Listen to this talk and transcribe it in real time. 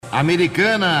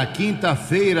Americana,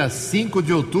 quinta-feira, 5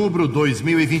 de outubro de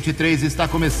 2023, está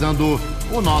começando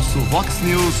o nosso Vox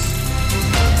News.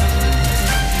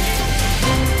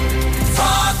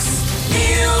 Vox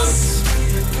News,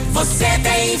 você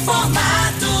bem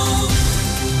informado.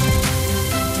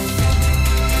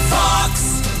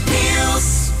 Vox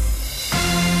News.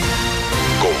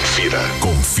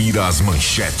 Confira as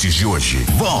manchetes de hoje.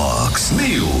 Vox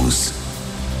News.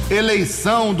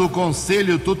 Eleição do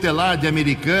Conselho Tutelar de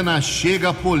Americana chega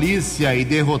à polícia e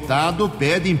derrotado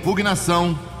pede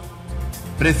impugnação.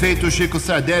 Prefeito Chico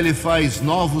Sardelli faz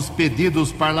novos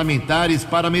pedidos parlamentares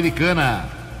para Americana.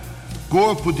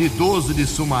 Corpo de idoso de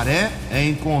Sumaré é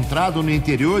encontrado no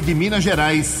interior de Minas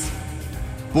Gerais.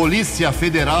 Polícia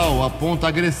Federal aponta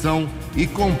agressão e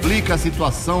complica a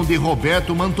situação de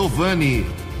Roberto Mantovani.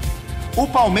 O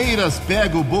Palmeiras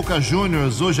pega o Boca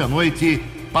Juniors hoje à noite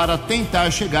para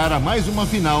tentar chegar a mais uma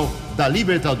final da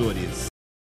Libertadores.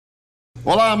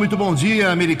 Olá, muito bom dia,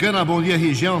 Americana, bom dia,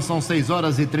 região. São 6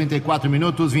 horas e 34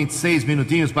 minutos, 26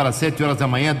 minutinhos para 7 horas da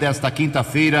manhã desta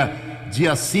quinta-feira,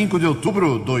 dia 5 de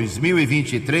outubro de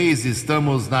 2023.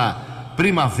 Estamos na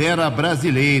Primavera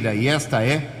Brasileira e esta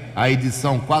é a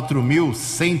edição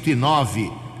 4109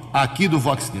 aqui do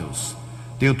Vox News.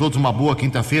 Tenham todos uma boa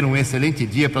quinta-feira, um excelente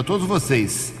dia para todos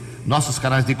vocês. Nossos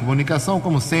canais de comunicação,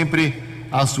 como sempre,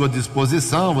 à sua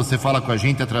disposição. Você fala com a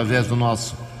gente através do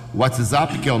nosso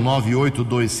WhatsApp, que é o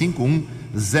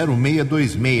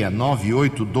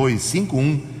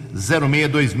 982510626,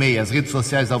 982510626. As redes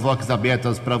sociais da Vox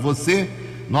abertas para você.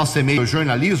 Nosso e-mail é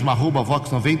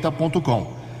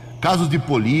jornalismo@vox90.com. Casos de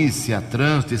polícia,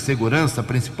 trânsito e segurança,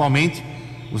 principalmente,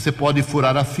 você pode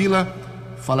furar a fila,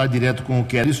 falar direto com o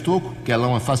Keller Estocco. O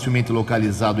Kelão é facilmente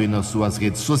localizado aí nas suas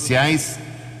redes sociais.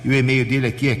 E o e-mail dele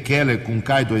aqui é keller com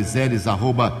K2Ls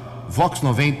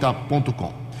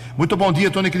 @vox90.com. Muito bom dia,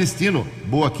 Tony Cristino.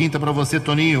 Boa quinta para você,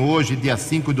 Toninho. Hoje, dia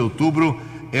 5 de outubro,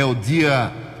 é o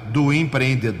dia do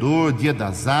empreendedor, dia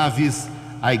das aves.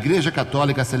 A Igreja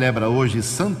Católica celebra hoje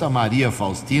Santa Maria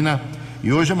Faustina.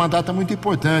 E hoje é uma data muito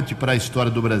importante para a história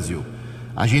do Brasil.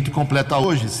 A gente completa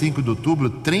hoje, 5 de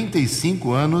outubro,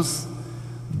 35 anos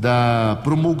da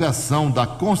promulgação da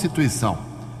Constituição.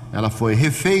 Ela foi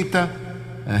refeita,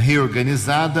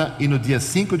 reorganizada, e no dia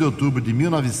 5 de outubro de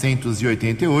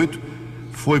 1988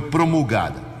 foi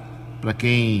promulgada. Para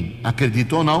quem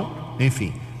acredita ou não,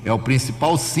 enfim, é o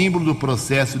principal símbolo do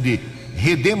processo de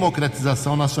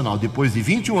redemocratização nacional. Depois de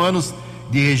 21 anos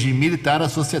de regime militar, a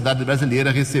sociedade brasileira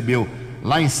recebeu,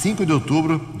 lá em 5 de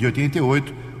outubro de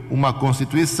 88, uma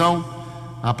Constituição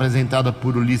apresentada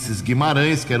por Ulisses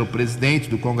Guimarães, que era o presidente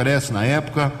do Congresso na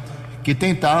época, que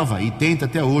tentava e tenta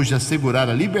até hoje assegurar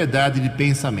a liberdade de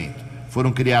pensamento.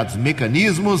 Foram criados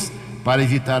mecanismos para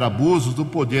evitar abusos do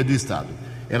poder do Estado.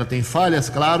 Ela tem falhas,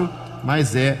 claro,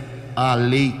 mas é a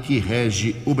lei que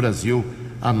rege o Brasil,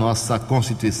 a nossa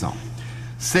Constituição.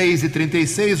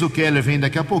 6h36, o Keller vem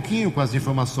daqui a pouquinho com as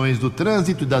informações do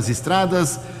trânsito e das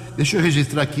estradas. Deixa eu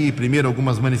registrar aqui primeiro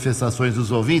algumas manifestações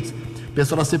dos ouvintes. O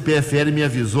pessoal da CPFL me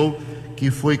avisou que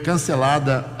foi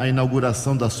cancelada a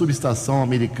inauguração da subestação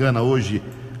americana hoje,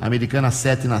 Americana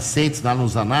 7 Nascentes, lá no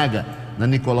Zanaga, na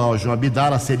Nicolau João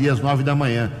Abdala, seria às 9 da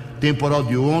manhã. Temporal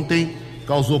de ontem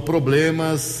causou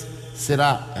problemas,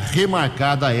 será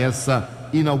remarcada essa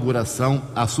inauguração,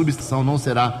 a subestação não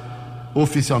será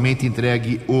oficialmente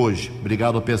entregue hoje.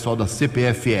 Obrigado ao pessoal da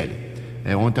CPFL.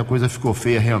 Ontem a coisa ficou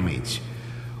feia realmente.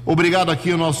 Obrigado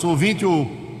aqui ao nosso ouvinte,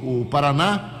 o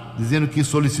Paraná, dizendo que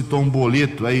solicitou um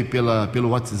boleto aí pelo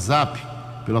WhatsApp,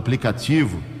 pelo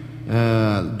aplicativo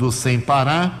do Sem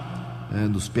Parar,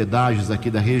 dos pedágios aqui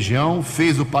da região,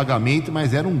 fez o pagamento,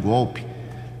 mas era um golpe.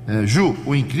 Ju,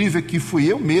 o incrível é que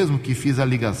fui eu mesmo que fiz a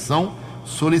ligação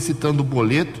solicitando o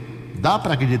boleto, dá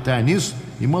para acreditar nisso?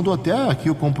 E mandou até aqui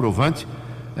o comprovante.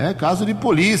 Caso de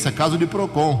polícia, caso de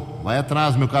PROCON, vai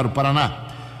atrás, meu caro Paraná.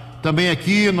 Também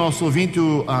aqui nosso ouvinte,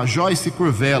 a Joyce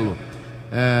Curvelo,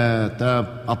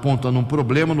 está apontando um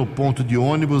problema no ponto de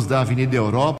ônibus da Avenida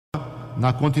Europa,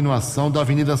 na continuação da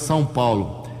Avenida São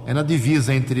Paulo. É na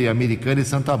divisa entre Americana e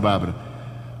Santa Bárbara.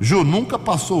 Ju, nunca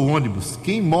passou ônibus.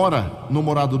 Quem mora no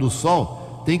Morado do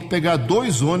Sol tem que pegar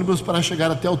 2 ônibus para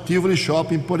chegar até o Tivoli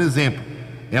Shopping, por exemplo.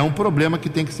 É um problema que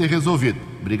tem que ser resolvido.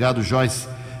 Obrigado, Joyce,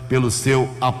 pelo seu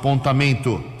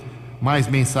apontamento. Mais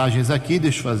mensagens aqui,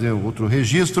 deixa eu fazer outro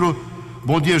registro.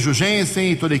 Bom dia,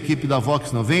 Jugensen e toda a equipe da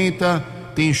Vox 90.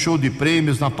 Tem show de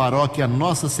prêmios na paróquia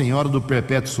Nossa Senhora do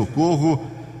Perpétuo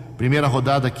Socorro. Primeira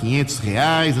rodada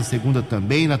R$500, a segunda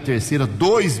também, na terceira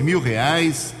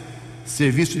R$2.000.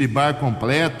 Serviço de bar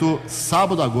completo,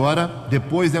 sábado agora,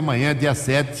 depois de amanhã, dia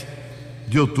 7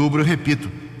 de outubro, eu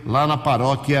repito, lá na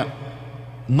paróquia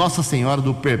Nossa Senhora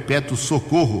do Perpétuo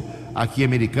Socorro, aqui em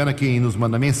Americana. Quem nos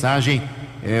manda mensagem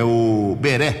é o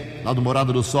Beré, lá do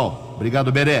Morada do Sol.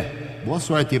 Obrigado, Beré. Boa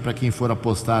sorte aí para quem for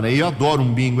apostar aí. Eu adoro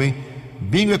um bingo, hein?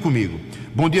 Bingo é comigo.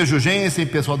 Bom dia, Jugensen,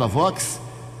 pessoal da Vox.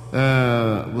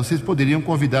 Vocês poderiam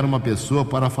convidar uma pessoa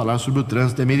para falar sobre o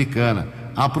trânsito Americana.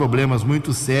 Há problemas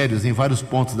muito sérios em vários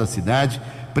pontos da cidade,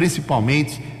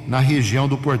 principalmente na região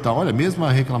do Portal. Olha, mesmo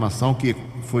a reclamação que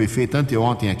foi feita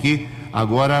anteontem aqui,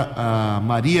 agora a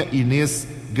Maria Inês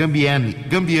Gambiani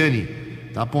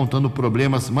está apontando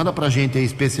problemas. Manda para a gente aí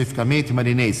especificamente,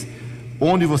 Maria Inês,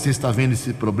 onde você está vendo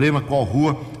esse problema, qual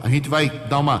rua. A gente vai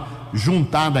dar uma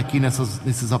juntada aqui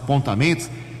nesses apontamentos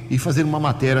e fazer uma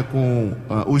matéria com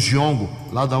o Giongo,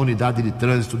 lá da Unidade de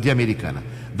Trânsito de Americana.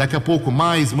 Daqui a pouco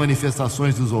mais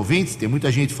manifestações dos ouvintes, tem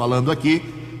muita gente falando aqui.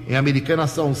 Em Americana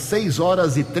são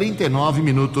 6h39.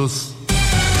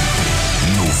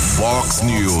 No Fox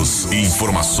News,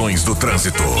 informações do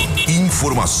trânsito,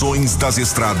 informações das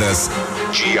estradas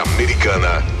de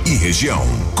Americana e região,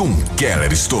 com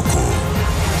Keller Estocco.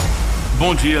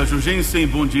 Bom dia, Jugensen,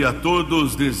 bom dia a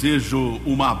todos, desejo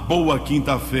uma boa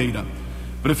quinta-feira.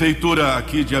 Prefeitura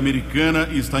aqui de Americana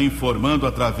está informando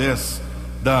através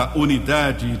da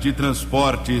Unidade de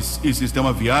Transportes e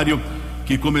Sistema Viário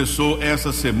que começou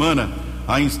essa semana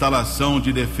a instalação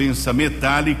de defensa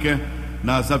metálica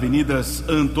nas avenidas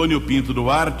Antônio Pinto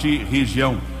Duarte,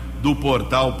 região do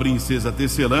Portal Princesa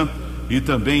Tecelã, e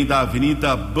também da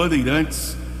Avenida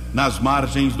Bandeirantes, nas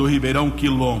margens do Ribeirão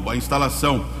Quilombo. A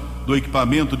instalação do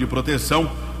equipamento de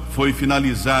proteção foi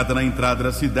finalizada na entrada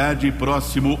da cidade,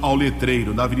 próximo ao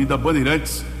letreiro, na Avenida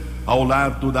Bandeirantes, ao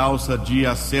lado da alça de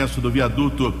acesso do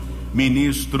viaduto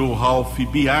Ministro Ralph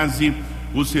Biasi.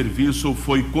 O serviço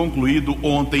foi concluído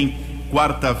ontem,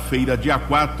 quarta-feira, dia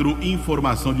 4,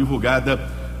 informação divulgada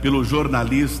pelo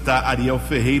jornalista Ariel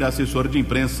Ferreira, assessor de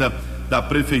imprensa da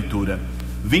Prefeitura.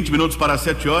 20 minutos para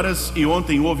 7 horas, e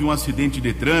ontem houve um acidente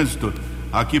de trânsito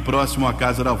aqui próximo à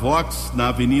Casa da Vox, na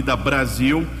Avenida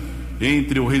Brasil,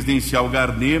 entre o Residencial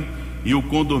Garnet e o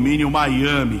Condomínio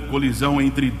Miami. Colisão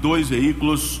entre dois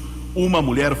veículos, uma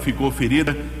mulher ficou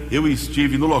ferida. Eu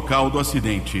estive no local do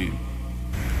acidente.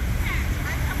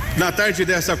 Na tarde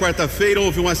dessa quarta-feira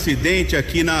houve um acidente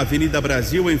aqui na Avenida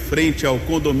Brasil, em frente ao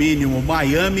Condomínio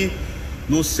Miami,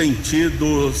 no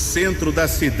sentido centro da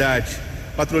cidade.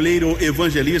 Patrulheiro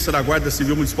Evangelista da Guarda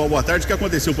Civil Municipal, boa tarde. O que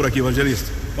aconteceu por aqui,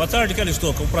 Evangelista? Boa tarde, Keller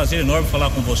Estocco. É um prazer enorme falar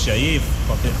com você aí,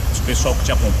 com o pessoal que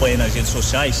te acompanha nas redes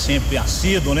sociais, sempre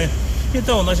assíduo, né?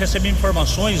 Então, nós recebemos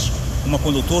informações, uma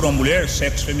condutora, uma mulher,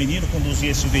 sexo feminino,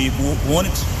 conduzia esse veículo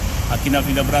Onix aqui na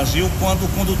Avenida Brasil, quando o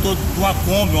condutor de uma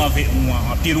Kombi,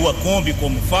 uma perua Kombi,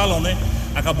 como falam, né?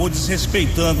 Acabou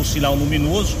desrespeitando o sinal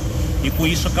luminoso e com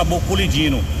isso acabou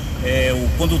colidindo.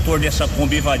 O condutor dessa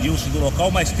Kombi evadiu-se do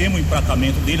local, mas tem um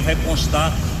emplacamento dele, vai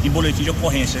constar em boletim de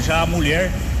ocorrência. Já a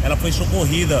mulher, ela foi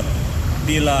socorrida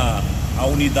pela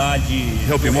unidade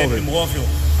Help móvel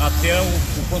até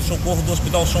o pronto-socorro do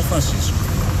Hospital São Francisco.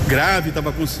 Grave,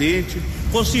 estava consciente?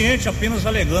 Consciente, apenas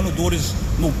alegando dores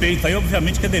no peito, aí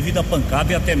obviamente que é devido à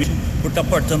pancada e até mesmo por estar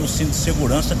portando o cinto de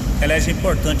segurança. Aliás, é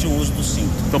importante o uso do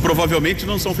cinto. Então provavelmente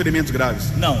não são ferimentos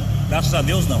graves? Não, graças a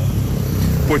Deus não.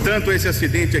 Portanto, esse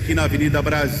acidente aqui na Avenida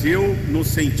Brasil, no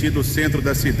sentido centro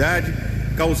da cidade,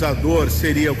 causador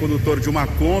seria o condutor de uma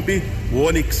Kombi. O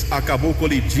Onix acabou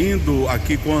colidindo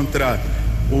aqui contra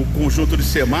o conjunto de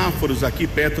semáforos aqui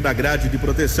perto da grade de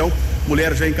proteção.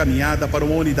 Mulher já encaminhada para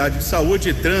uma unidade de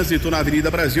saúde. Trânsito na Avenida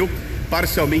Brasil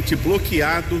parcialmente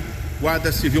bloqueado.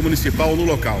 Guarda Civil Municipal no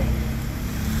local.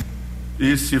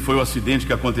 Esse foi o acidente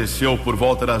que aconteceu por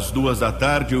volta das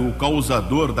 14h. O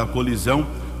causador da colisão,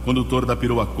 condutor da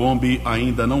perua Kombi,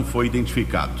 ainda não foi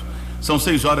identificado. São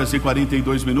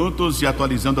 6h42 e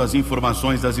atualizando as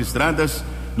informações das estradas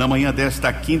na manhã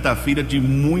desta quinta-feira de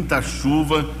muita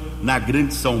chuva na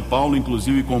Grande São Paulo,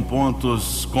 inclusive com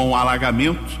pontos com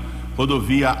alagamento.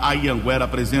 Rodovia Anhanguera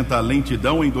apresenta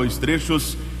lentidão em 2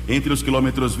 trechos entre os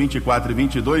quilômetros 24 e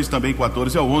 22, também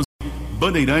 14 ao 11.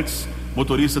 Bandeirantes,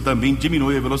 motorista também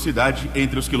diminui a velocidade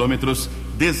entre os quilômetros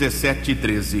 17 e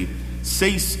 13.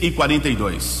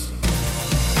 6h42.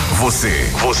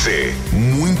 Você,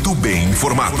 muito bem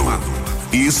informado.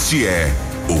 Este é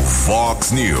o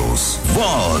Fox News.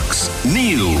 Fox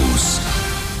News.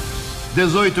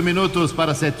 18 minutos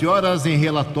para 7 horas. Em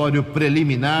relatório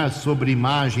preliminar sobre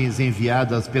imagens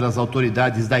enviadas pelas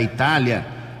autoridades da Itália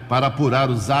para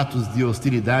apurar os atos de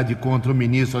hostilidade contra o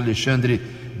ministro Alexandre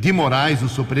de Moraes, do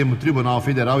Supremo Tribunal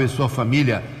Federal, e sua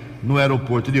família no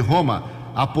aeroporto de Roma,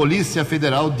 a Polícia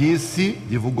Federal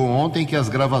divulgou ontem que as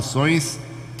gravações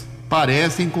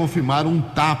parecem confirmar um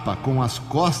tapa com as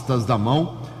costas da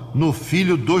mão no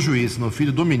filho do juiz, no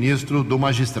filho do ministro, do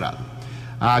magistrado.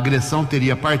 A agressão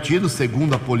teria partido,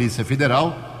 segundo a Polícia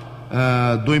Federal,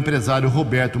 do empresário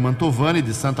Roberto Mantovani,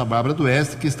 de Santa Bárbara do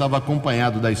Oeste, que estava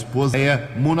acompanhado da esposa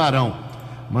Munarão.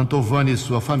 Mantovani e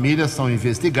sua família são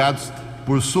investigados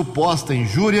por suposta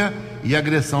injúria e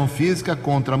agressão física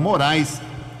contra Moraes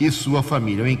e sua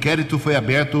família. O inquérito foi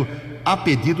aberto a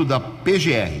pedido da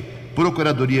PGR,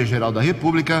 Procuradoria-Geral da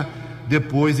República,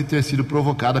 depois de ter sido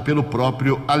provocada pelo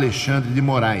próprio Alexandre de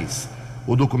Moraes.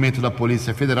 O documento da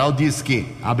Polícia Federal diz que,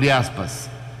 abre aspas,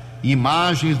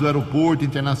 imagens do Aeroporto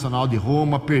Internacional de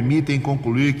Roma permitem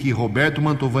concluir que Roberto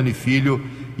Mantovani Filho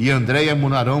e Andréia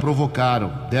Munarão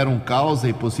provocaram, deram causa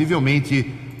e possivelmente,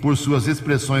 por suas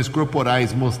expressões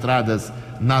corporais mostradas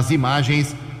nas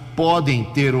imagens, podem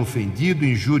ter ofendido,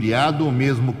 injuriado ou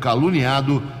mesmo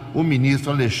caluniado o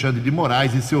ministro Alexandre de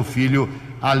Moraes e seu filho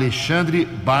Alexandre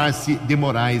Barci de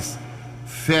Moraes,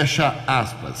 fecha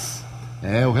aspas.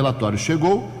 O relatório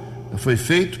chegou, foi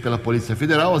feito pela Polícia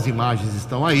Federal, as imagens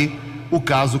estão aí, o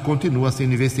caso continua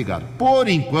sendo investigado. Por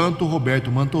enquanto,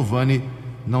 Roberto Mantovani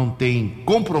não tem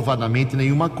comprovadamente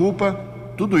nenhuma culpa,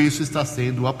 tudo isso está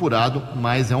sendo apurado,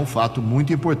 mas é um fato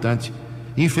muito importante,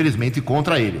 infelizmente,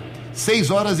 contra ele.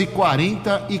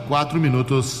 6h44.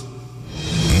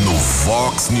 No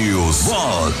Fox News.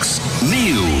 Fox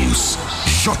News.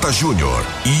 J. Júnior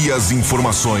e as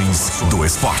informações do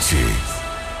esporte.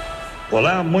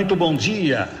 Olá, muito bom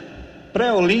dia.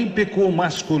 Pré-olímpico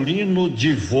masculino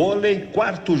de vôlei,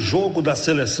 quarto jogo da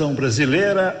seleção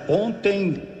brasileira,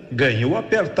 ontem ganhou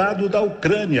apertado da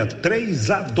Ucrânia,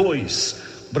 3-2.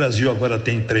 O Brasil agora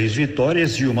tem 3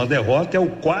 vitórias e uma derrota, é o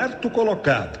quarto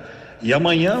colocado. E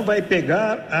amanhã vai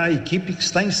pegar a equipe que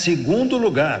está em segundo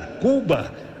lugar,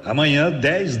 Cuba, amanhã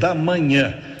 10 da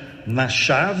manhã. Na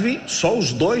chave, só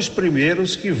os 2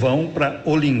 primeiros que vão para a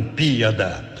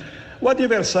Olimpíada. O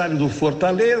adversário do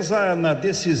Fortaleza na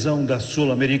decisão da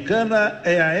Sul-Americana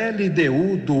é a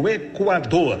LDU do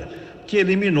Equador, que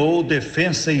eliminou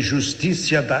Defensa e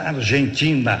Justiça da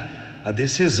Argentina. A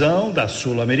decisão da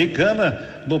Sul-Americana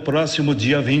no próximo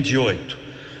dia 28.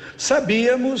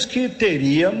 Sabíamos que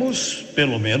teríamos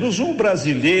pelo menos um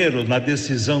brasileiro na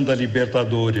decisão da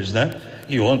Libertadores, né?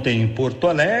 E ontem em Porto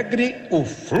Alegre, o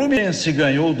Fluminense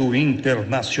ganhou do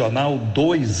Internacional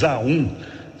 2-1.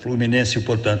 Fluminense,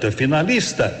 portanto, é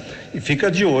finalista e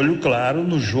fica de olho, claro,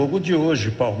 no jogo de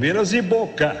hoje, Palmeiras e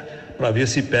Boca, para ver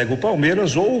se pega o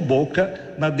Palmeiras ou o Boca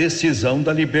na decisão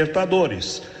da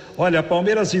Libertadores. Olha,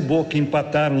 Palmeiras e Boca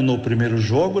empataram no primeiro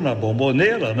jogo, na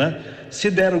Bombonera, né? Se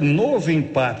der um novo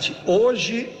empate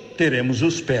hoje, teremos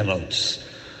os pênaltis.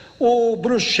 O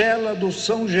Bruxela do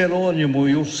São Jerônimo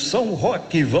e o São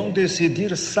Roque vão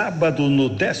decidir sábado no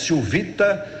Décio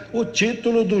Vita o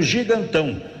título do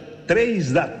Gigantão,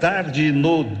 3 da tarde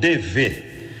no DV.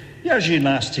 E a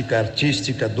ginástica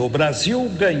artística do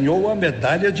Brasil ganhou a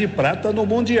medalha de prata no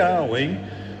Mundial, hein?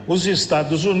 Os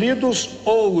Estados Unidos,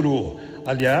 ouro.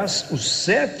 Aliás, o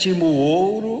 7º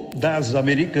ouro das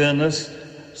americanas,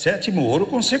 7º ouro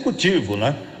consecutivo,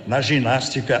 né? Na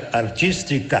ginástica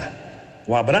artística.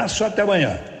 Um abraço, até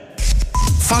amanhã.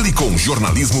 Fale com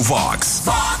Jornalismo Vox.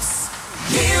 Fox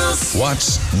News.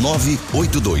 Vox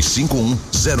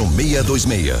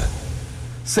 982510626.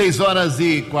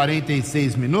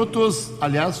 6h46.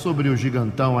 Aliás, sobre o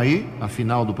Gigantão aí, a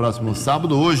final do próximo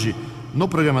sábado, hoje, no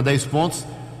programa 10 Pontos,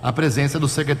 a presença do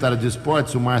secretário de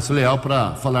Esportes, o Márcio Leal,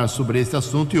 para falar sobre esse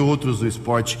assunto e outros do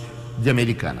esporte de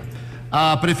Americana.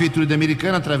 A Prefeitura de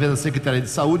Americana, através da Secretaria de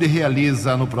Saúde,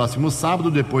 realiza no próximo sábado,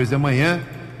 depois de amanhã,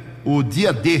 o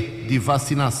dia D de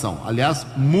vacinação, aliás,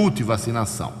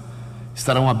 multivacinação.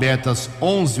 Estarão abertas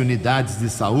 11 unidades de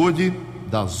saúde,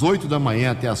 das 8 da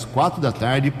manhã até as 4 da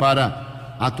tarde,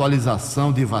 para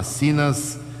atualização de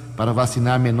vacinas, para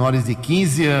vacinar menores de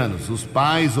 15 anos. Os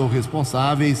pais ou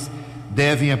responsáveis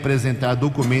devem apresentar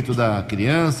documento da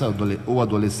criança ou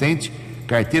adolescente,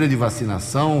 carteira de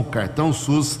vacinação, cartão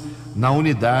SUS, na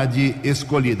unidade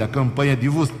escolhida. A campanha de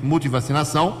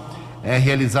multivacinação é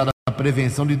realizada para a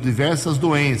prevenção de diversas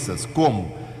doenças,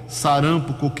 como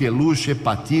sarampo, coqueluche,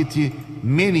 hepatite,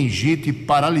 meningite,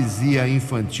 paralisia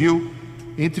infantil,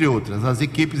 entre outras. As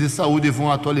equipes de saúde vão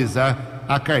atualizar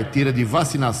a carteira de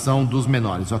vacinação dos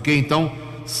menores, ok? Então,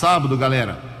 sábado,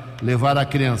 galera, levar a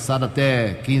criançada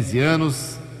até 15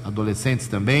 anos, adolescentes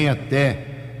também, até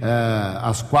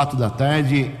às 4 da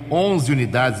tarde, 11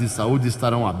 unidades de saúde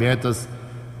estarão abertas.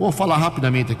 Vou falar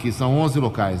rapidamente aqui, são 11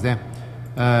 locais, né?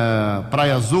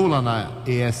 Praia Azul, lá na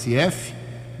ESF,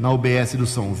 na UBS do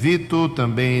São Vito,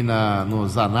 também no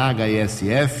Zanaga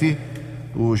ESF,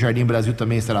 o Jardim Brasil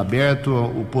também estará aberto,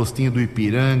 o postinho do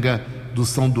Ipiranga, do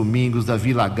São Domingos, da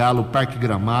Vila Galo, Parque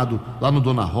Gramado, lá no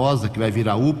Dona Rosa, que vai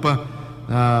virar UPA,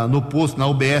 no posto, na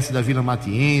UBS da Vila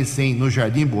Matiense, no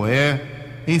Jardim Boer,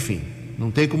 enfim, não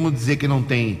tem como dizer que não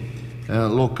tem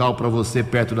local para você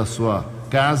perto da sua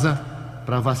casa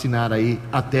para vacinar aí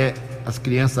até as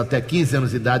crianças até 15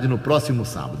 anos de idade no próximo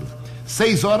sábado.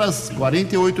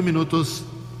 6h48.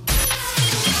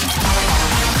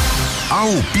 A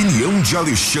opinião de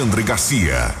Alexandre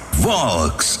Garcia.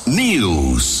 Vox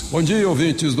News. Bom dia,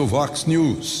 ouvintes do Vox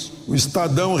News. O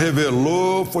Estadão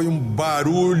revelou, foi um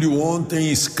barulho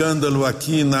ontem, escândalo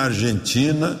aqui na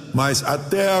Argentina, mas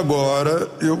até agora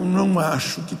eu não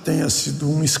acho que tenha sido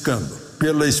um escândalo.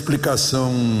 Pela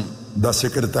explicação da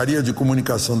Secretaria de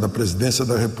Comunicação da Presidência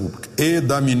da República e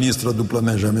da Ministra do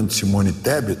Planejamento, Simone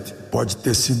Tebet, pode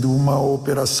ter sido uma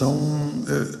operação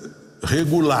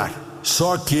regular,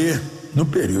 só que no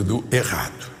período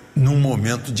errado, num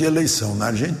momento de eleição na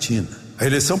Argentina. A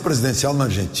eleição presidencial na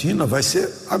Argentina vai ser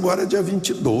agora dia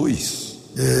 22.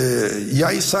 E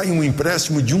aí sai um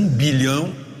empréstimo de 1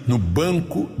 bilhão no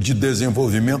Banco de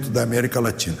Desenvolvimento da América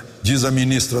Latina. Diz a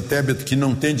ministra Tebet que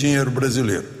não tem dinheiro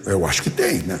brasileiro. Eu acho que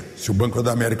tem, né? Se o Banco é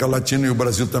da América Latina e o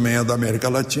Brasil também é da América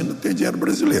Latina, tem dinheiro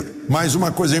brasileiro. Mas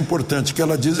uma coisa importante que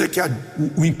ela diz é que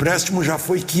o empréstimo já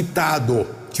foi quitado,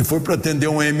 que foi para atender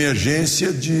uma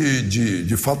emergência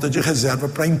de falta de reserva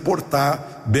para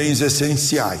importar bens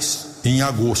essenciais em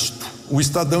agosto. O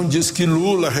Estadão diz que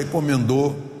Lula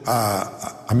recomendou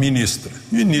a ministra.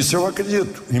 E nisso eu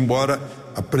acredito, embora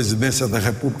a presidência da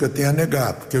República tenha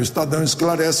negado, porque o Estadão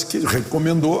esclarece que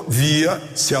recomendou via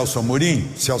Celso Amorim.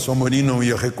 Celso Amorim não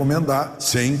ia recomendar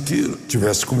sem que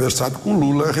tivesse conversado com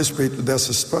Lula a respeito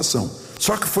dessa situação.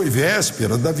 Só que foi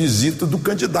véspera da visita do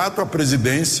candidato à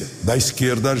presidência da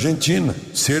esquerda argentina,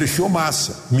 Sergio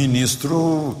Massa,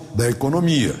 ministro da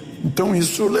Economia. Então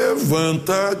isso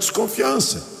levanta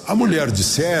desconfiança. A mulher de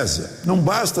César não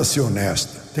basta ser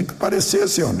honesta, tem que parecer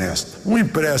ser honesta. Um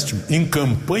empréstimo em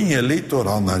campanha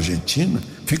eleitoral na Argentina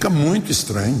fica muito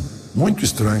estranho, muito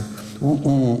estranho.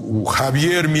 O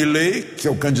Javier Milei, que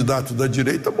é o candidato da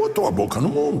direita, botou a boca no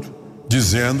mundo,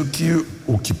 dizendo que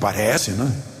o que parece,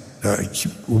 né? Que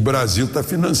o Brasil está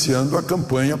financiando a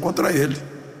campanha contra ele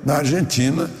na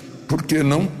Argentina, porque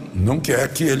não quer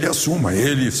que ele assuma.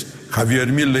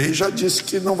 Javier Milei já disse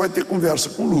que não vai ter conversa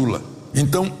com Lula.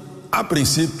 Então, a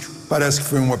princípio, parece que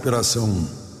foi uma operação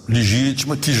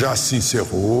legítima, que já se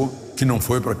encerrou, que não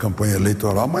foi para a campanha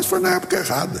eleitoral, mas foi na época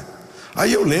errada.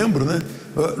 Aí eu lembro, né?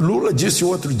 Lula disse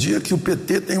outro dia que o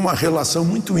PT tem uma relação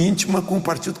muito íntima com o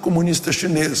Partido Comunista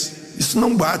Chinês. Isso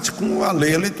não bate com a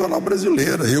lei eleitoral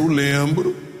brasileira. Eu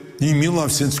lembro, em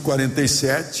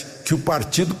 1947, que o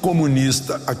Partido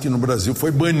Comunista aqui no Brasil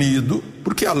foi banido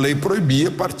porque a lei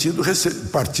proibia partido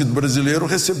brasileiro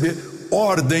receber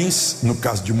ordens, no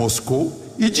caso de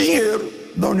Moscou, e dinheiro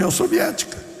da União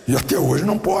Soviética. E até hoje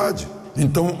não pode.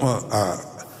 Então,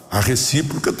 a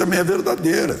recíproca também é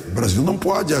verdadeira. O Brasil não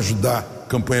pode ajudar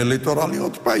campanha eleitoral em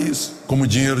outro país, como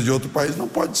dinheiro de outro país não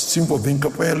pode se envolver em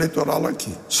campanha eleitoral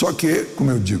aqui. Só que,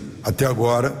 como eu digo, até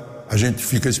agora a gente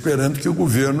fica esperando que o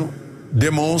governo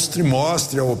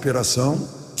mostre a operação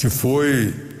que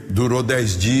durou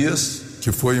 10 dias,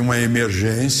 que foi uma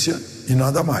emergência e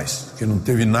nada mais, que não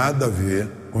teve nada a ver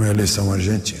com a eleição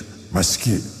argentina, mas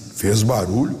que fez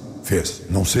barulho, fez.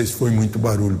 Não sei se foi muito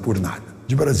barulho por nada.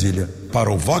 De Brasília,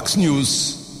 para o Vox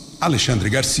News, Alexandre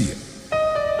Garcia.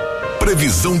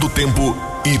 Previsão do tempo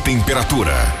e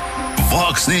temperatura.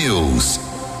 Vox News.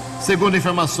 Segundo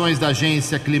informações da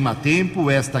agência Climatempo,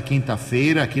 esta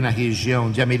quinta-feira, aqui na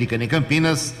região de Americana e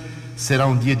Campinas, será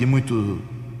um dia de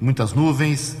muitas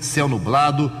nuvens, céu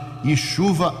nublado e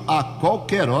chuva a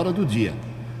qualquer hora do dia.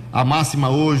 A máxima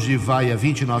hoje vai a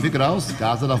 29 graus,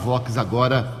 casa da Vox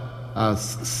agora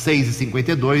às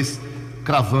 6h52,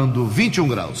 cravando 21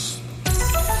 graus.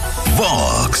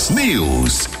 Vox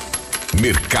News.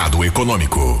 Mercado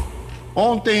Econômico.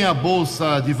 Ontem a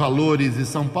Bolsa de Valores de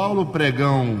São Paulo,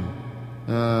 pregão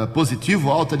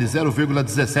positivo, alta de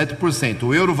 0,17%.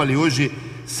 O euro vale hoje R$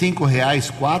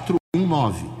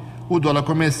 5,419. O dólar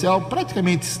comercial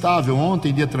praticamente estável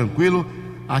ontem, dia tranquilo,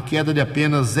 a queda de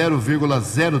apenas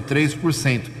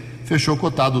 0,03%. Fechou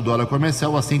cotado o dólar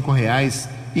comercial a R$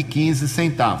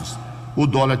 5,15. O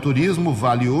dólar turismo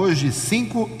vale hoje R$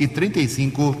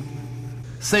 5,35.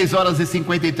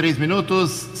 6h53,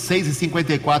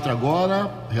 6h54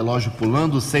 agora, relógio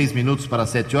pulando, 6 minutos para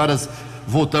 7 horas.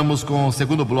 Voltamos com o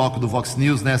segundo bloco do Vox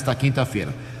News nesta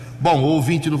quinta-feira. Bom, o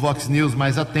ouvinte do Vox News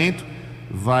mais atento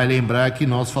vai lembrar que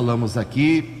nós falamos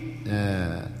aqui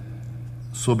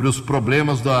sobre os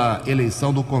problemas da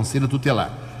eleição do Conselho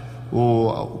Tutelar.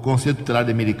 O Conselho Tutelar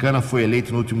da Americana foi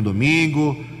eleito no último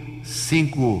domingo.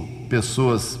 5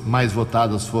 pessoas mais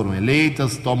votadas foram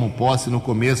eleitas, tomam posse no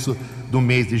começo do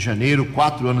mês de janeiro,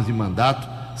 4 anos de mandato,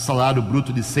 salário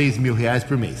bruto de R$6.000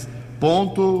 por mês.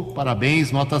 Ponto,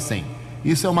 parabéns, nota 100.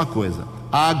 Isso é uma coisa.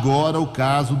 Agora o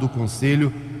caso do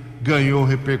Conselho ganhou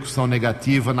repercussão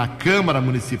negativa na Câmara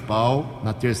Municipal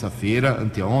na terça-feira,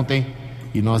 anteontem,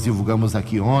 e nós divulgamos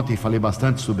aqui ontem, falei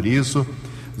bastante sobre isso.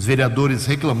 Os vereadores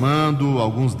reclamando,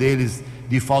 alguns deles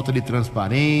de falta de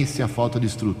transparência, falta de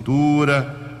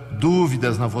estrutura,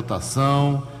 dúvidas na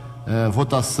votação,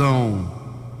 votação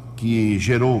que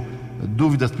gerou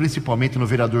dúvidas principalmente no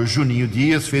vereador Juninho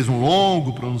Dias, fez um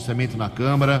longo pronunciamento na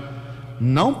Câmara,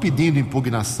 não pedindo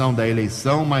impugnação da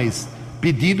eleição, mas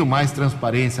pedindo mais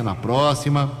transparência na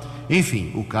próxima.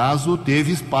 Enfim, o caso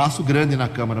teve espaço grande na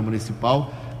Câmara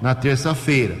Municipal na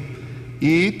terça-feira.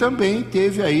 E também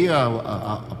teve aí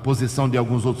a posição de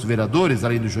alguns outros vereadores,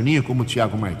 além do Juninho, como o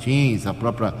Tiago Martins, a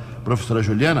própria professora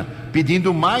Juliana,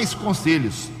 pedindo mais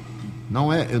conselhos.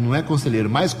 Não é conselheiro,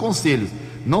 mais conselhos.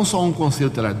 Não só um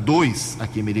conselho tutelar, 2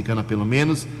 aqui em Americana pelo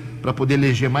menos, para poder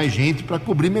eleger mais gente, para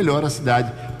cobrir melhor a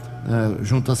cidade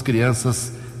junto às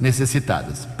crianças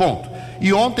necessitadas. Ponto.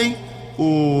 E ontem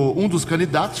um dos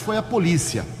candidatos foi a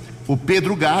polícia, o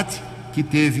Pedro Gatti, que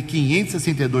teve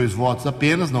 562 votos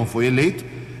apenas, não foi eleito,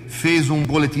 fez um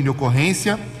boletim de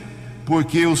ocorrência,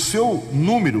 porque o seu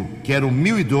número, que era o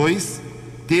 1002,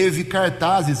 teve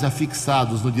cartazes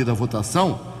afixados no dia da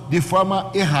votação de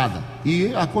forma errada,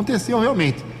 e aconteceu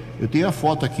realmente. Eu tenho a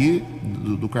foto aqui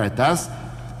do cartaz,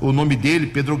 o nome dele,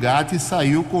 Pedro Gatti,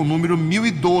 saiu com o número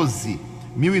 1012.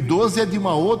 1012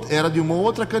 era de uma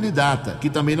outra candidata, que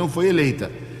também não foi eleita.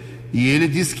 E ele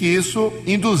disse que isso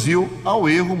induziu ao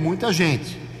erro muita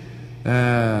gente.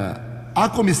 A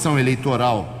comissão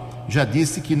eleitoral já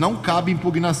disse que não cabe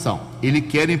impugnação. Ele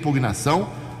quer impugnação.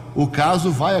 O caso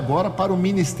vai agora para o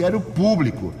Ministério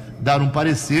Público dar um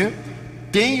parecer.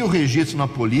 Tem o registro na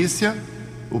polícia.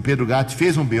 O Pedro Gatti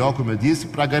fez um BO, como eu disse,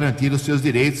 para garantir os seus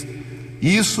direitos.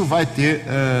 Isso vai ter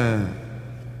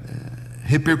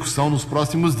repercussão nos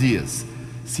próximos dias,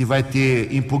 se vai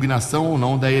ter impugnação ou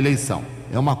não da eleição.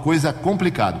 É uma coisa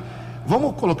complicada.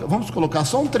 Vamos colocar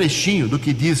só um trechinho do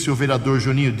que disse o vereador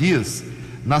Juninho Dias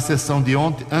na sessão de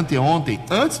anteontem,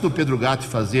 antes do Pedro Gatti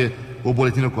fazer o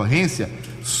boletim de ocorrência,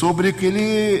 sobre o que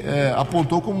ele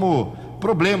apontou como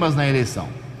problemas na eleição.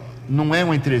 Não é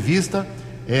uma entrevista,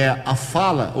 é a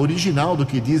fala original do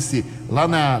que disse lá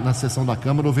na sessão da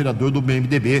Câmara o vereador do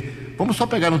MDB. Vamos só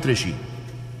pegar um trechinho.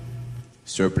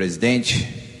 Senhor presidente,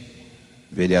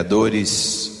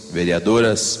 vereadores,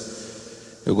 vereadoras,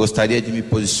 eu gostaria de me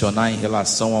posicionar em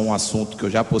relação a um assunto que eu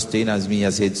já postei nas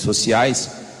minhas redes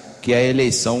sociais, que é a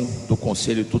eleição do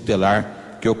Conselho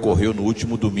Tutelar que ocorreu no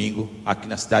último domingo aqui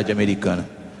na cidade americana.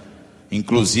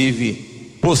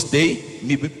 Inclusive, postei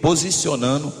me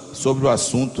posicionando sobre o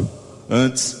assunto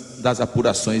antes das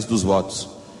apurações dos votos.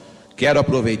 Quero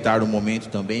aproveitar o momento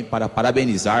também para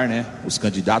parabenizar, os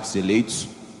candidatos eleitos,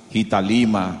 Rita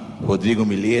Lima, Rodrigo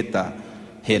Mileta,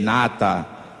 Renata,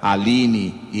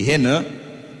 Aline e Renan,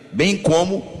 bem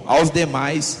como aos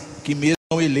demais que mesmo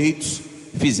eleitos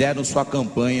fizeram sua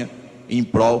campanha em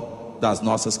prol das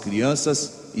nossas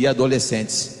crianças e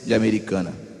adolescentes de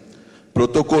Americana.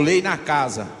 Protocolei na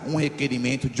casa um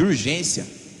requerimento de urgência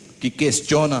que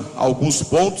questiona alguns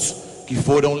pontos que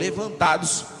foram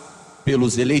levantados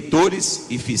pelos eleitores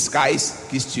e fiscais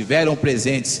que estiveram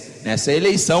presentes nessa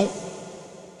eleição,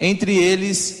 entre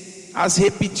eles as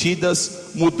repetidas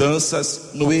mudanças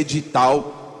no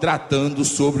edital tratando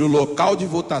sobre o local de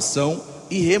votação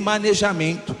e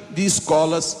remanejamento de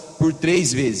escolas por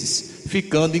 3 vezes,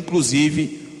 ficando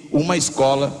inclusive uma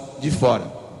escola de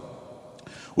fora.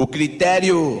 O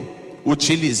critério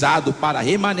utilizado para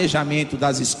remanejamento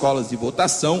das escolas de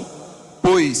votação,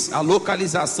 pois a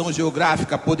localização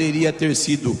geográfica poderia ter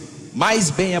sido mais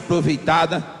bem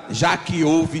aproveitada, já que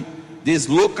houve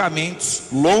deslocamentos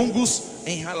longos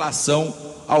em relação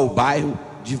ao bairro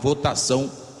de votação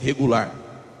regular.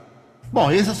 Bom,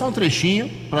 esse é só um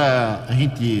trechinho para a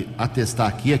gente atestar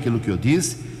aqui aquilo que eu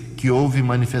disse, que houve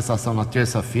manifestação na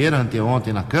terça-feira,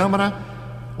 anteontem na Câmara,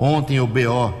 ontem o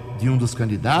BO de um dos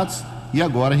candidatos, e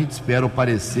agora a gente espera o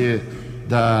parecer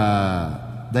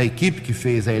da equipe que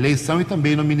fez a eleição e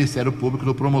também no Ministério Público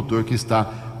do promotor que está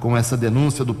com essa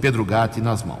denúncia do Pedro Gatti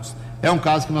nas mãos. É um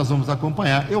caso que nós vamos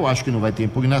acompanhar. Eu acho que não vai ter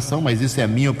impugnação, mas isso é a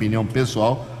minha opinião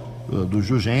pessoal do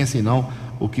Jugense e não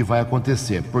o que vai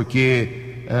acontecer,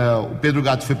 porque o Pedro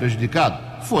Gatti foi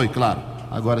prejudicado? Foi, claro.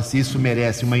 Agora, se isso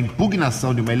merece uma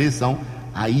impugnação de uma eleição,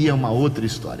 aí é uma outra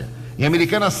história. Em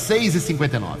Americana,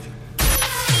 6h59.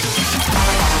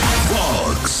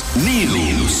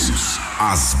 News.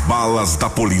 As balas da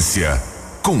polícia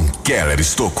com Keller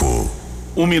Estocco.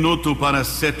 1 minuto para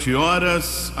 7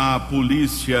 horas. A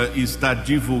polícia está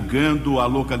divulgando a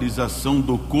localização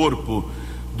do corpo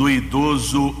do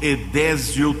idoso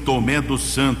Edésio Tomé dos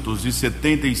Santos, de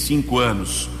 75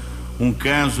 anos. Um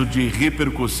caso de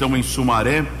repercussão em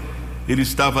Sumaré. Ele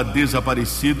estava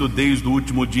desaparecido desde o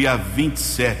último dia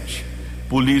 27.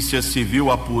 Polícia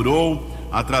Civil apurou,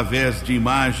 através de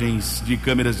imagens de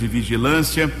câmeras de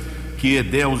vigilância, que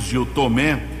Edésio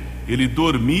Tomé, ele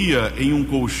dormia em um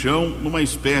colchão numa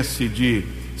espécie de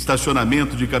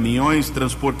estacionamento de caminhões,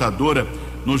 transportadora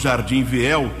no Jardim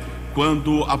Viel,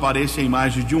 quando aparece a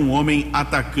imagem de um homem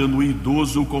atacando o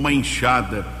idoso com uma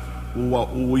enxada.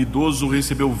 O idoso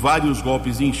recebeu vários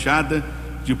golpes de enxada,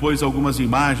 depois algumas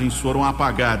imagens foram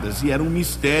apagadas, e era um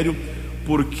mistério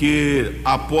porque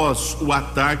após o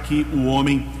ataque o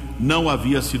homem não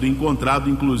havia sido encontrado.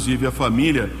 Inclusive a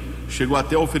família chegou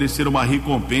até a oferecer uma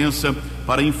recompensa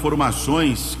para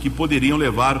informações que poderiam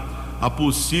levar à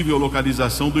possível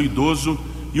localização do idoso,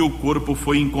 e o corpo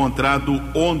foi encontrado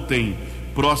ontem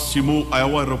próximo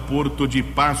ao aeroporto de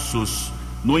Passos,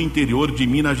 no interior de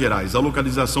Minas Gerais. A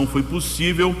localização foi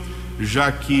possível,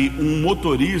 já que um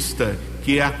motorista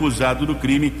que é acusado do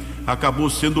crime acabou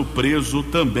sendo preso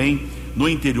também no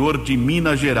interior de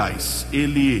Minas Gerais.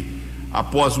 Ele,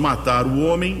 após matar o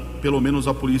homem, pelo menos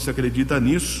a polícia acredita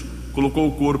nisso, colocou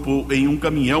o corpo em um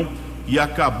caminhão e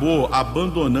acabou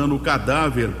abandonando o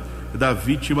cadáver da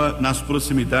vítima nas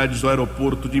proximidades do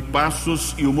aeroporto de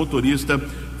Passos, e o motorista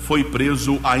foi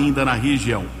preso ainda na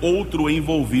região. Outro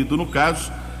envolvido no caso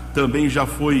também já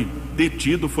foi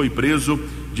detido, foi preso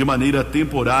de maneira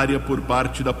temporária por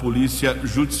parte da Polícia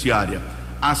Judiciária.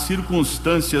 As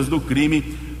circunstâncias do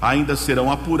crime ainda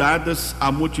serão apuradas,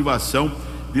 a motivação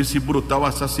desse brutal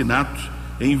assassinato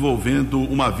envolvendo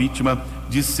uma vítima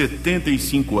de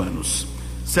 75 anos.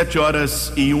 7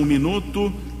 horas e 1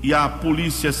 minuto, e a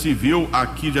Polícia Civil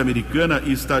aqui de Americana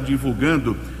está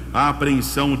divulgando a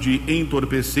apreensão de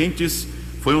entorpecentes.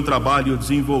 Foi um trabalho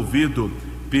desenvolvido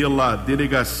pela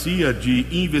Delegacia de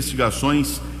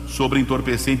Investigações sobre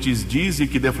Entorpecentes DISE,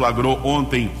 que deflagrou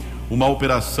ontem uma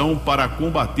operação para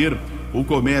combater o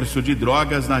comércio de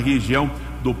drogas na região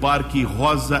do Parque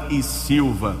Rosa e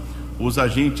Silva. Os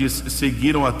agentes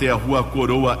seguiram até a Rua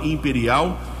Coroa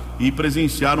Imperial e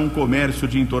presenciaram um comércio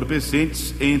de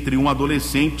entorpecentes entre um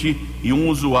adolescente e um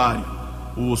usuário.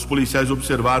 Os policiais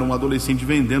observaram um adolescente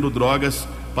vendendo drogas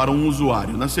para um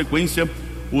usuário. Na sequência,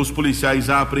 os policiais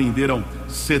apreenderam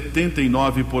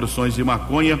 79 porções de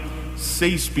maconha,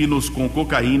 6 pinos com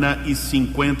cocaína e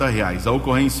R$50. A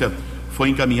ocorrência foi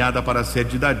encaminhada para a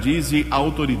sede da DISE. A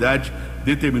autoridade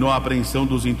determinou a apreensão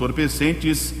dos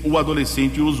entorpecentes. O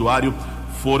adolescente e o usuário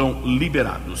foram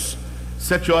liberados.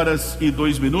 7 horas e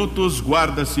 2 minutos.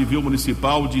 Guarda Civil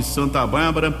Municipal de Santa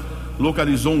Bárbara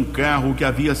localizou um carro que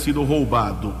havia sido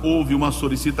roubado. Houve uma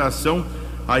solicitação.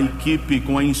 A equipe,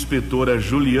 com a inspetora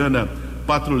Juliana,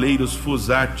 patrulheiros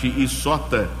Fusati e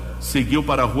Sota, seguiu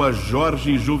para a Rua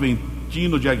Jorge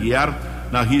Juventino de Aguiar,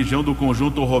 na região do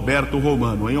Conjunto Roberto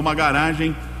Romano. Em uma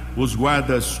garagem, os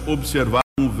guardas observaram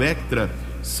um Vectra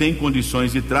sem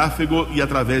condições de tráfego, e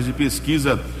através de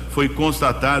pesquisa foi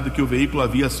constatado que o veículo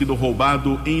havia sido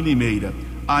roubado em Limeira.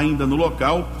 Ainda no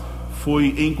local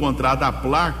foi encontrada a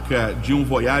placa de um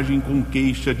Voyage com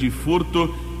queixa de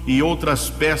furto e outras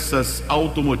peças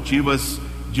automotivas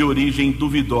de origem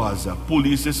duvidosa.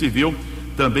 Polícia Civil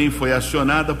também foi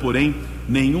acionada, porém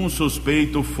nenhum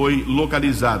suspeito foi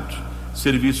localizado.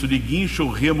 Serviço de guincho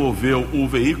removeu o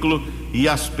veículo e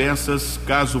as peças,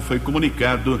 caso foi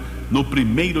comunicado no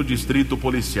 1º Distrito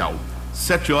Policial.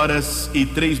 7 horas e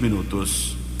 3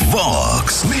 minutos.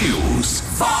 Vox News.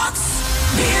 Vox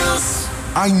News.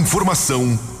 A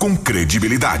informação com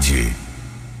credibilidade.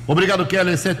 Obrigado,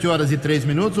 Keller. 7 horas e 3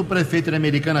 minutos. O prefeito da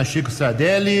Americana, Chico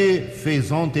Sardelli,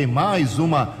 fez ontem mais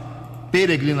uma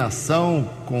peregrinação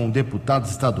com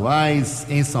deputados estaduais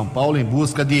em São Paulo em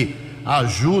busca de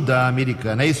ajuda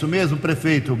americana. É isso mesmo,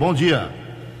 prefeito? Bom dia.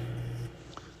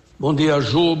 Bom dia,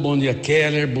 Ju, bom dia,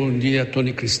 Keller, bom dia,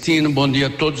 Tony Cristino, bom dia a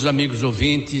todos os amigos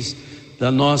ouvintes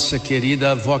da nossa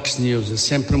querida Vox News. É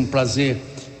sempre um prazer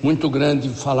muito grande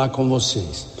falar com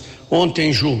vocês.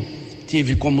 Ontem, Ju,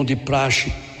 tive como de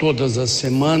praxe todas as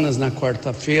semanas, na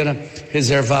quarta-feira,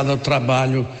 reservado ao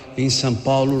trabalho em São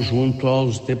Paulo, junto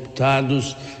aos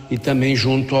deputados e também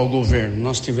junto ao governo.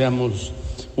 Nós tivemos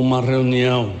uma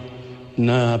reunião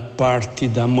na parte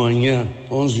da manhã,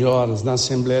 11 horas, na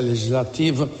Assembleia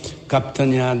Legislativa,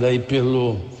 capitaneada aí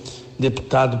pelo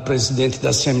deputado presidente da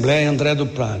Assembleia, André do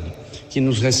Prado, que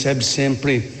nos recebe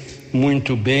sempre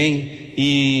muito bem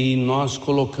e nós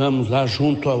colocamos lá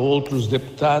junto a outros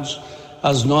deputados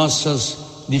as nossas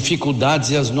dificuldades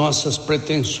e as nossas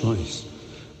pretensões.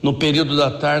 No período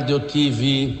da tarde eu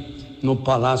tive no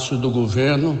Palácio do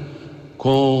Governo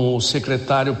com o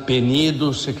secretário Penido,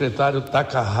 o secretário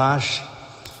Takahashi,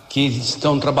 que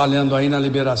estão trabalhando aí na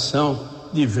liberação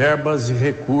de verbas e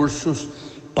recursos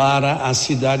para a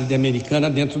cidade de Americana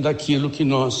dentro daquilo que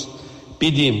nós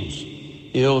pedimos.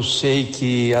 Eu sei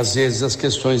que às vezes as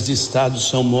questões de Estado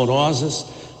são morosas,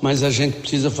 mas a gente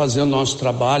precisa fazer o nosso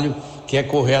trabalho, que é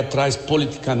correr atrás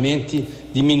politicamente,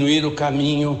 diminuir o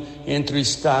caminho entre o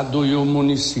Estado e o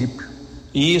município.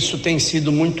 E isso tem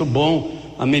sido muito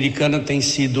bom, a Americana tem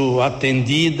sido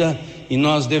atendida e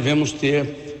nós devemos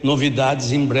ter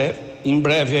novidades em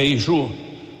breve aí, Ju.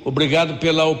 Obrigado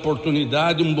pela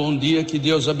oportunidade, um bom dia, que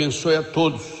Deus abençoe a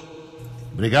todos.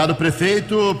 Obrigado,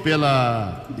 prefeito,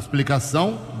 pela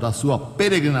explicação da sua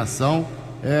peregrinação.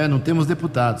 Não temos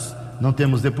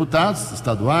deputados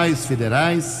estaduais,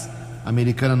 federais. A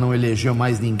Americana não elegeu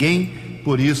mais ninguém,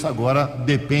 por isso agora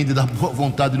depende da boa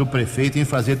vontade do prefeito em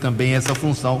fazer também essa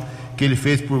função que ele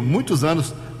fez por muitos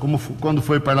anos, como quando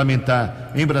foi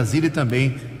parlamentar em Brasília e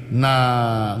também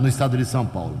no estado de São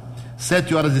Paulo.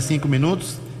 7h05,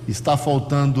 está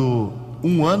faltando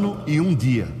 1 ano e 1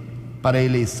 dia para a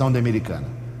eleição da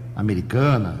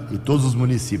Americana e todos os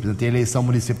municípios. Tem eleição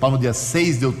municipal no dia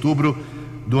 6 de outubro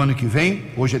do ano que vem,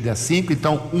 hoje é dia 5,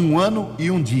 então 1 ano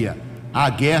e 1 dia. A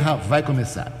guerra vai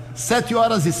começar.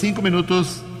 7h05.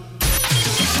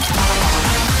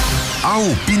 A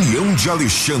opinião de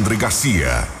Alexandre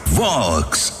Garcia.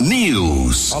 Vox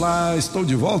News. Olá, estou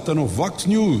de volta no Vox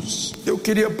News. Eu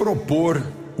queria propor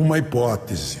uma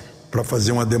hipótese para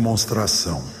fazer uma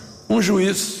demonstração. Um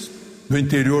juiz do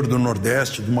interior do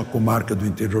Nordeste, de uma comarca do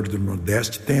interior do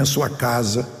Nordeste, tem a sua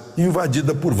casa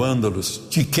invadida por vândalos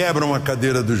que quebram a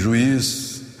cadeira do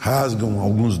juiz, rasgam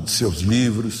alguns de seus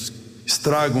livros,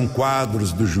 estragam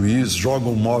quadros do juiz,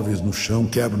 jogam móveis no chão,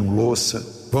 quebram louça,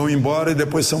 vão embora e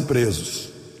depois são presos.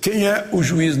 Quem é o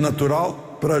juiz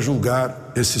natural para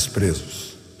julgar esses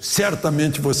presos?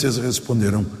 Certamente vocês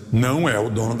responderão: não é o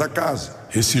dono da casa.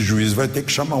 Esse juiz vai ter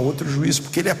que chamar outro juiz,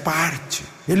 porque ele é parte,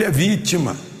 ele é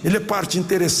vítima, ele é parte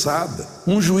interessada.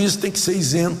 Um juiz tem que ser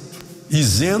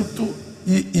isento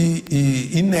e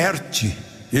inerte.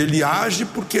 Ele age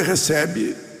porque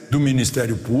recebe do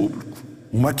Ministério Público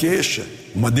uma queixa,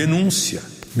 uma denúncia.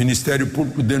 O Ministério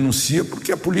Público denuncia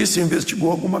porque a polícia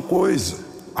investigou alguma coisa.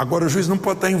 Agora o juiz não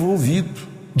pode estar envolvido,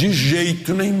 de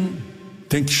jeito nenhum.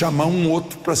 Tem que chamar um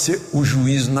outro para ser o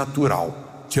juiz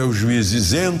natural, que é o juiz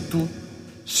isento.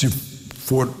 Se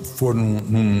for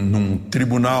num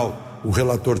tribunal, o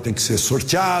relator tem que ser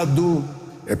sorteado,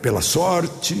 é pela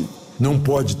sorte, não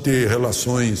pode ter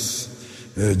relações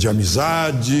de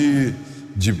amizade,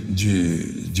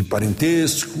 de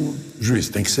parentesco. O juiz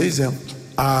tem que ser isento.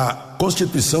 A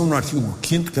Constituição, no artigo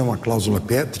 5º, que é uma cláusula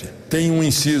pétrea, tem um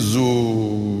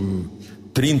inciso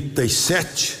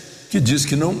 37, que diz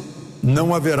que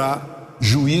não haverá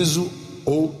juízo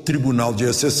ou tribunal de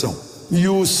exceção. E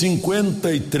o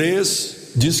 53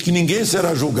 diz que ninguém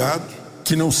será julgado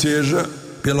que não seja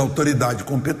pela autoridade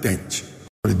competente.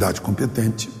 A autoridade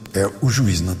competente é o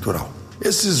juiz natural.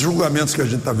 Esses julgamentos que a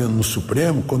gente está vendo no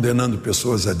Supremo, condenando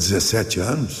pessoas a 17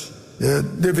 anos,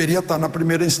 deveria estar na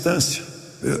primeira instância.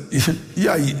 E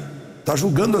aí? Está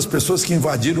julgando as pessoas que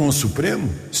invadiram o Supremo?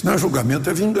 Isso não é julgamento,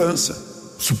 é vingança.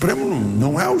 O Supremo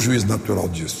não é o juiz natural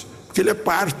disso, porque ele é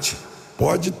parte.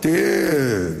 Pode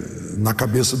ter na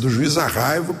cabeça do juiz a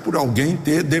raiva por alguém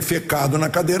ter defecado na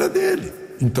cadeira dele.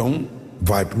 Então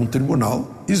vai para um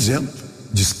tribunal isento,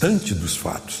 distante dos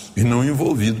fatos e não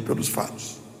envolvido pelos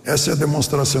fatos. Essa é a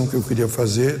demonstração que eu queria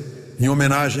fazer em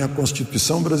homenagem à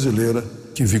Constituição brasileira,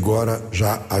 que vigora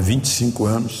já há 25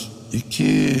 anos e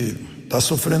que está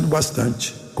sofrendo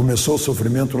bastante. Começou o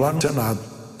sofrimento lá no Senado,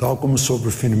 tal como sobre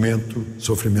o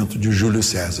sofrimento de Júlio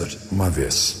César, uma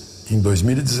vez, em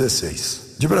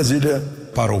 2016. De Brasília,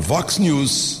 para o Vox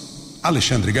News,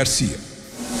 Alexandre Garcia.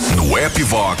 No app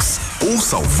Vox,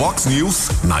 ouça o Vox News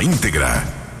na íntegra.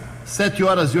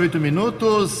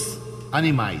 7h08.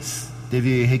 Animais.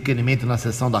 Teve requerimento na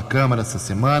sessão da Câmara essa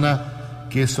semana,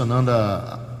 questionando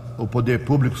o poder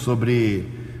público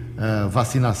sobre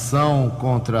vacinação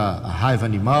contra a raiva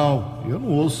animal. Eu não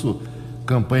ouço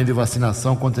campanha de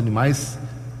vacinação contra animais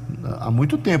há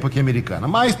muito tempo aqui em Americana,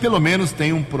 mas pelo menos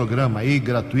tem um programa aí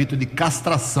gratuito de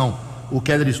castração. O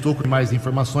Keller estou com mais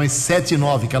informações.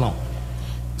 7h09, Kelão.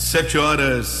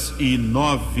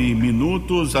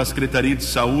 7h09. A Secretaria de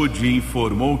Saúde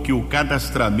informou que o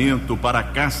cadastramento para a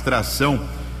castração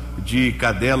de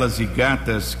cadelas e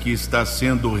gatas que está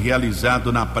sendo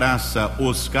realizado na Praça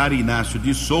Oscar Inácio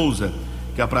de Souza,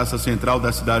 que é a praça central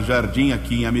da cidade Jardim,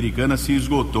 aqui em Americana, se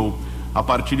esgotou. A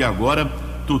partir de agora,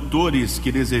 tutores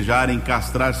que desejarem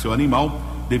castrar seu animal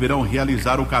deverão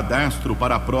realizar o cadastro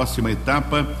para a próxima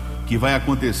etapa, que vai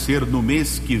acontecer no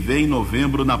mês que vem,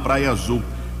 novembro, na Praia Azul.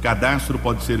 Cadastro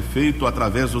pode ser feito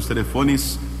através dos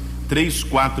telefones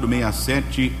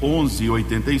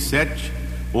 3467-1187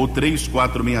 ou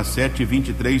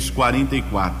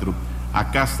 3467-2344. A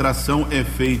castração é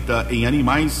feita em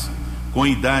animais com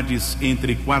idades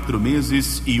entre 4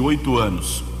 meses e 8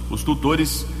 anos. Os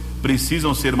tutores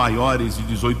precisam ser maiores de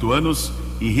 18 anos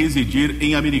e residir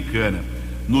em Americana.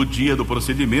 No dia do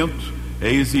procedimento,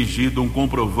 é exigido um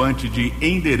comprovante de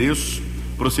endereço.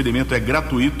 O procedimento é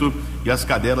gratuito e as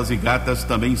cadelas e gatas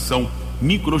também são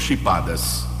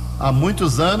microchipadas. Há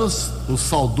muitos anos, o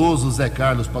saudoso Zé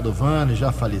Carlos Padovani,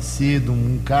 já falecido,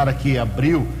 um cara que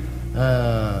abriu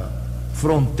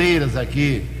fronteiras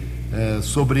aqui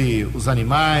sobre os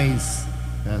animais,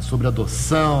 sobre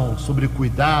adoção, sobre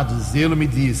cuidados. Ele me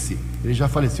disse, ele já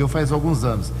faleceu faz alguns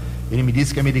anos, ele me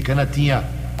disse que a Americana tinha,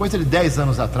 coisa de 10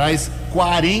 anos atrás,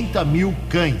 40 mil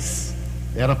cães.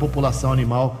 Era a população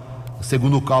animal,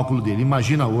 segundo o cálculo dele.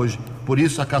 Imagina hoje. Por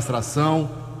isso a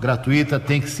castração gratuita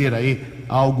tem que ser aí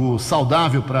algo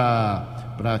saudável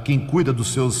para quem cuida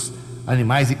dos seus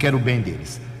animais e quer o bem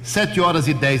deles.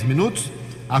 7h10.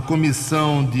 A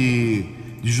Comissão de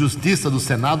Justiça do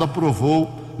Senado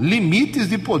aprovou limites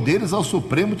de poderes ao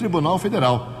Supremo Tribunal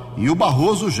Federal. E o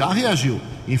Barroso já reagiu.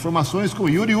 Informações com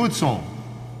Yuri Hudson.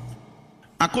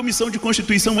 A Comissão de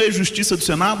Constituição e Justiça do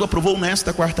Senado aprovou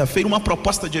nesta quarta-feira uma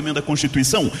proposta de emenda à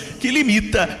Constituição que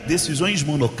limita decisões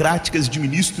monocráticas de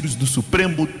ministros do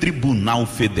Supremo Tribunal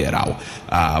Federal.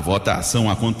 A votação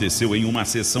aconteceu em uma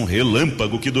sessão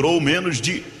relâmpago que durou menos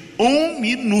de 1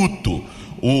 minuto.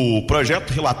 O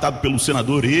projeto relatado pelo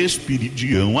senador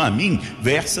Esperidião Amin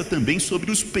versa também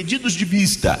sobre os pedidos de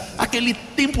vista, aquele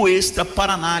tempo extra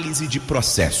para análise de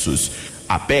processos.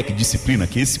 A PEC disciplina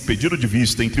que esse pedido de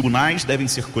vista em tribunais devem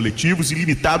ser coletivos e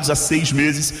limitados a 6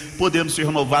 meses, podendo ser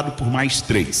renovado por mais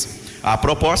 3. A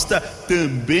proposta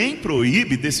também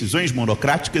proíbe decisões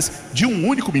monocráticas de um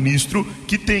único ministro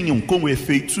que tenham como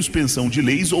efeito suspensão de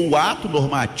leis ou ato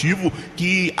normativo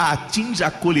que atinja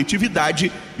a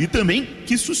coletividade e também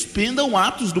que suspendam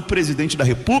atos do presidente da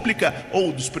República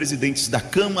ou dos presidentes da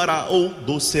Câmara ou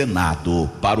do Senado.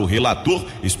 Para o relator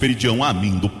Esperidião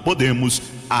Amin do Podemos,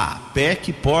 a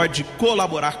PEC pode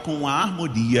colaborar com a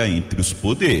harmonia entre os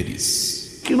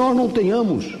poderes. Que nós não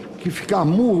tenhamos que ficar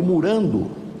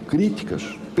murmurando críticas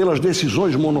pelas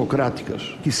decisões monocráticas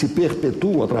que se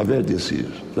perpetuam através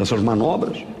dessas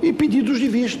manobras e pedidos de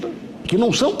vista, que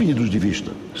não são pedidos de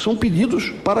vista, são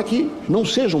pedidos para que não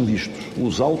sejam vistos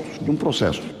os autos de um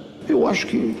processo. Eu acho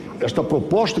que esta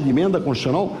proposta de emenda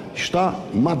constitucional está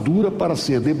madura para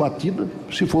ser debatida,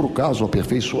 se for o caso,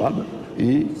 aperfeiçoada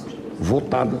e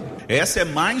votada. Essa é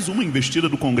mais uma investida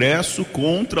do Congresso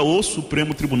contra o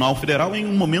Supremo Tribunal Federal em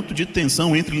um momento de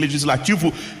tensão entre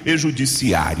Legislativo e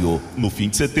Judiciário. No fim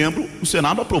de setembro, o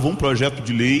Senado aprovou um projeto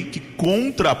de lei que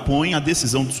contrapõe a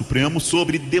decisão do Supremo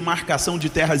sobre demarcação de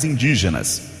terras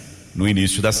indígenas. No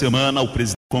início da semana, o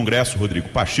presidente do Congresso, Rodrigo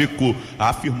Pacheco,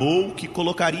 afirmou que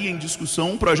colocaria em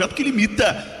discussão um projeto que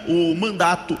limita o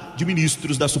mandato de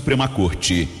ministros da Suprema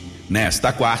Corte.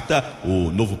 Nesta quarta,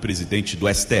 o novo presidente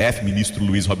do STF, ministro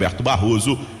Luiz Roberto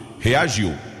Barroso,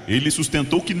 reagiu. Ele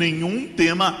sustentou que nenhum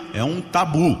tema é um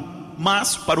tabu,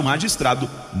 mas para o magistrado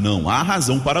não há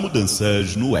razão para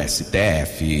mudanças no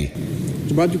STF.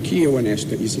 De modo que eu,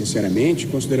 honesta e sinceramente,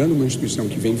 considerando uma instituição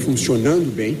que vem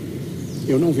funcionando bem,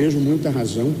 eu não vejo muita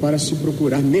razão para se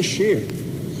procurar mexer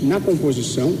na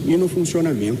composição e no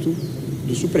funcionamento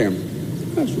do Supremo.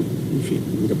 Mas, enfim,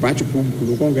 o debate público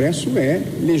no Congresso é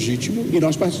legítimo e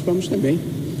nós participamos também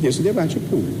desse debate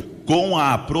público. Com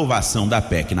a aprovação da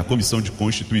PEC na Comissão de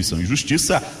Constituição e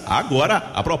Justiça, agora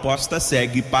a proposta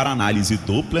segue para análise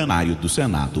do plenário do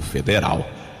Senado Federal.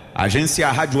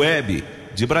 Agência Rádio Web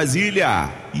de Brasília,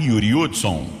 Yuri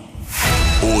Hudson.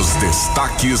 Os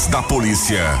destaques da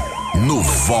polícia no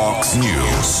Vox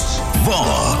News.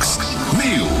 Vox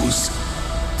News.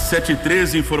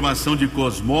 7h13, informação de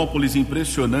Cosmópolis,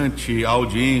 impressionante a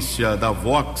audiência da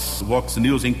Vox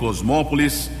News em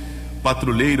Cosmópolis.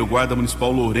 Patrulheiro, guarda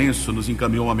municipal Lourenço, nos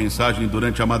encaminhou uma mensagem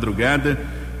durante a madrugada.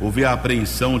 Houve a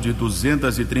apreensão de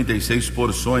 236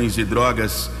 porções de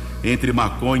drogas entre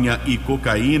maconha e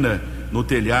cocaína no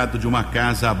telhado de uma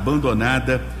casa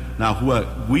abandonada na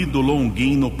rua Guido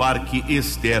Longuin, no Parque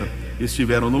Ester.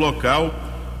 Estiveram no local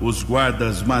os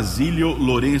guardas Mazílio,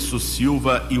 Lourenço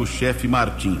Silva e o chefe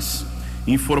Martins.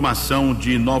 Informação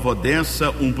de Nova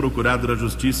Odessa: um procurado da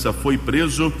Justiça foi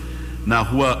preso na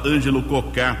rua Ângelo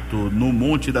Cocato, no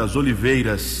Monte das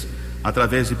Oliveiras.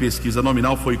 Através de pesquisa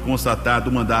nominal foi constatado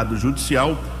um mandado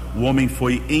judicial. O homem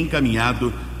foi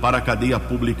encaminhado para a cadeia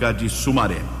pública de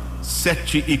Sumaré.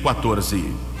 7h14.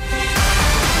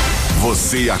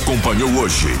 Você acompanhou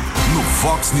hoje no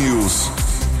Fox News.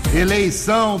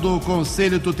 Eleição do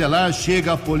Conselho Tutelar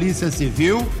chega à Polícia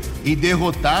Civil e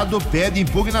derrotado pede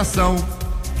impugnação.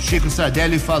 Chico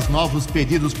Sardelli faz novos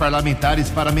pedidos parlamentares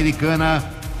para a Americana.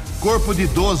 Corpo de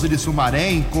idoso de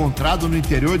Sumaré encontrado no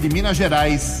interior de Minas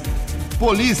Gerais.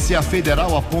 Polícia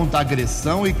Federal aponta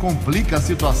agressão e complica a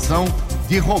situação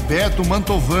de Roberto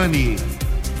Mantovani.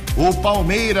 O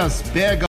Palmeiras pega